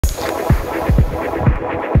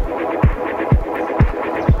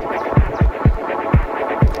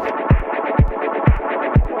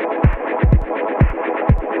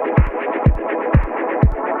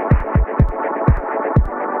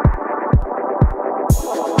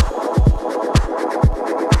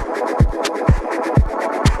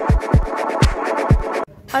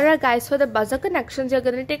Alright guys, for the buzzer connections, you're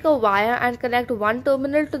going to take a wire and connect one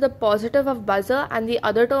terminal to the positive of buzzer and the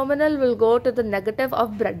other terminal will go to the negative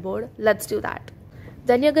of breadboard. Let's do that.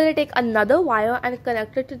 Then you're going to take another wire and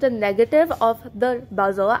connect it to the negative of the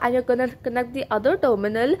buzzer, and you're going to connect the other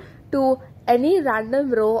terminal to any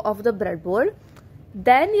random row of the breadboard.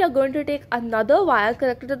 Then you're going to take another wire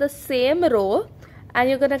connected to the same row, and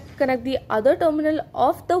you're going to connect the other terminal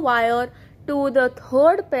of the wire to the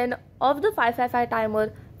third pin of the 555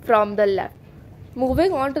 timer from the left.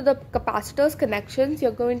 Moving on to the capacitor's connections,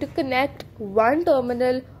 you're going to connect one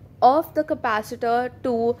terminal of the capacitor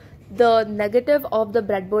to the negative of the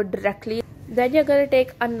breadboard directly. Then you're going to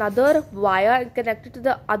take another wire and connect it to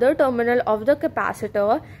the other terminal of the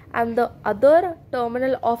capacitor, and the other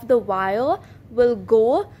terminal of the wire will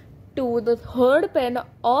go to the third pin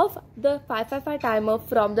of the 555 timer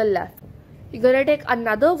from the left. You're going to take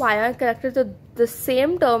another wire and connect it to the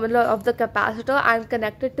same terminal of the capacitor and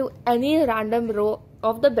connect it to any random row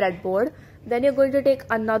of the breadboard. Then you're going to take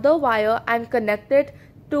another wire and connect it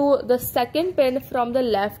to the second pin from the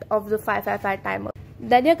left of the 555 timer.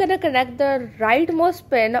 Then you're going to connect the rightmost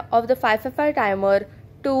pin of the 555 timer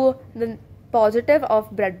to the positive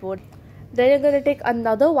of breadboard. Then you're going to take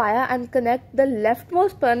another wire and connect the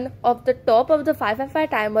leftmost pin of the top of the 555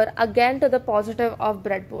 timer again to the positive of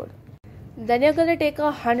breadboard. Then you're going to take a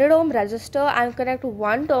 100 ohm resistor and connect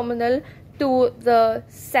one terminal to the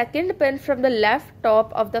second pin from the left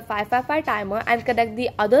top of the 555 timer and connect the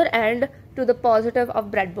other end to the positive of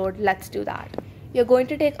breadboard. Let's do that. You're going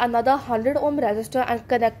to take another 100 ohm resistor and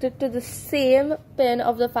connect it to the same pin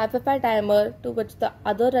of the 555 timer to which the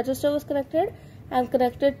other resistor was connected, and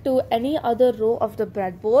connect it to any other row of the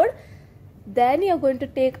breadboard. Then you're going to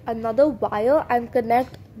take another wire and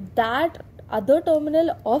connect that other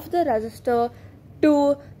terminal of the resistor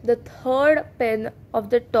to the third pin of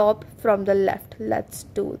the top from the left. Let's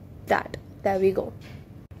do that. There we go.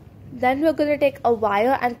 Then we're going to take a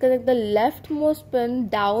wire and connect the leftmost pin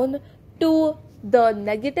down to the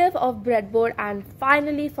negative of breadboard, and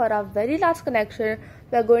finally for our very last connection,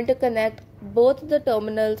 we're going to connect both the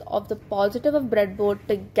terminals of the positive of breadboard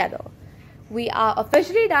together. We are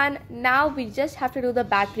officially done. Now we just have to do the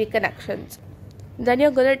battery connections. Then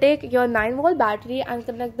you're going to take your 9-volt battery and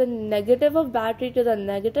connect the negative of battery to the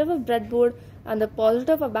negative of breadboard and the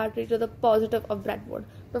positive of battery to the positive of breadboard.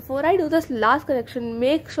 Before I do this last connection,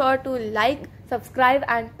 make sure to like, subscribe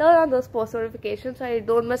and turn on those post notifications so you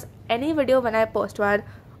don't miss any video when I post one.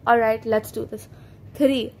 Alright, let's do this.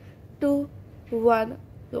 3, 2, 1,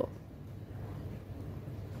 go.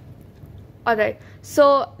 Alright,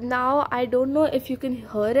 so now I don't know if you can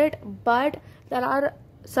hear it, but there are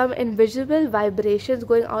some invisible vibrations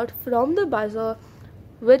going out from the buzzer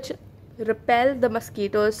which repel the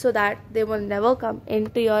mosquitoes so that they will never come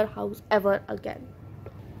into your house ever again.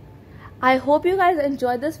 I hope you guys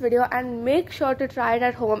enjoyed this video and make sure to try it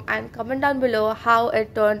at home and comment down below how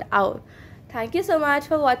it turned out. Thank you so much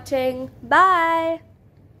for watching. Bye!